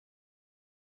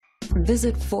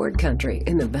Visit Ford Country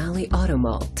in the Valley Auto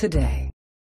Mall today.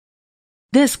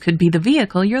 This could be the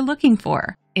vehicle you're looking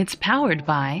for. It's powered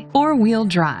by four-wheel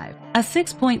drive, a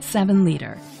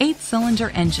 6.7-liter,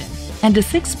 8-cylinder engine, and a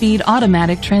 6-speed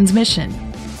automatic transmission.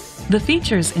 The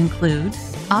features include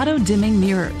auto-dimming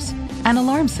mirrors, an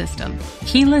alarm system,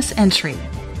 keyless entry,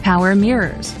 power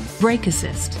mirrors, brake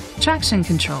assist, traction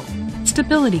control,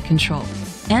 stability control,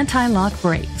 anti-lock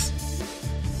brakes.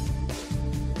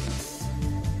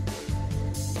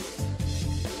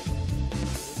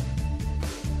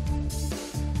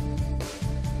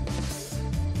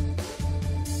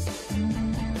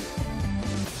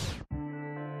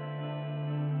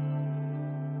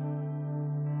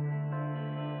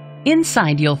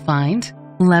 Inside you'll find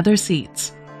leather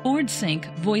seats, Ford Sync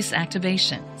voice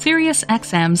activation, Sirius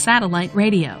XM satellite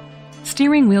radio,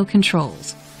 steering wheel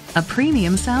controls, a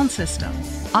premium sound system,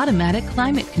 automatic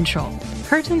climate control,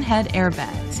 curtain head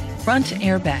airbags, front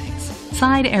airbags,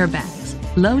 side airbags,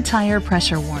 low tire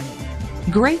pressure warning.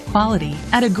 Great quality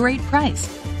at a great price.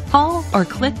 Call or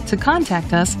click to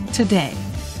contact us today.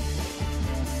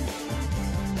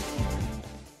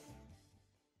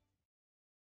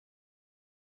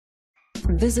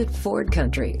 Visit Ford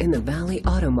Country in the Valley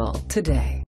Auto Mall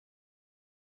today.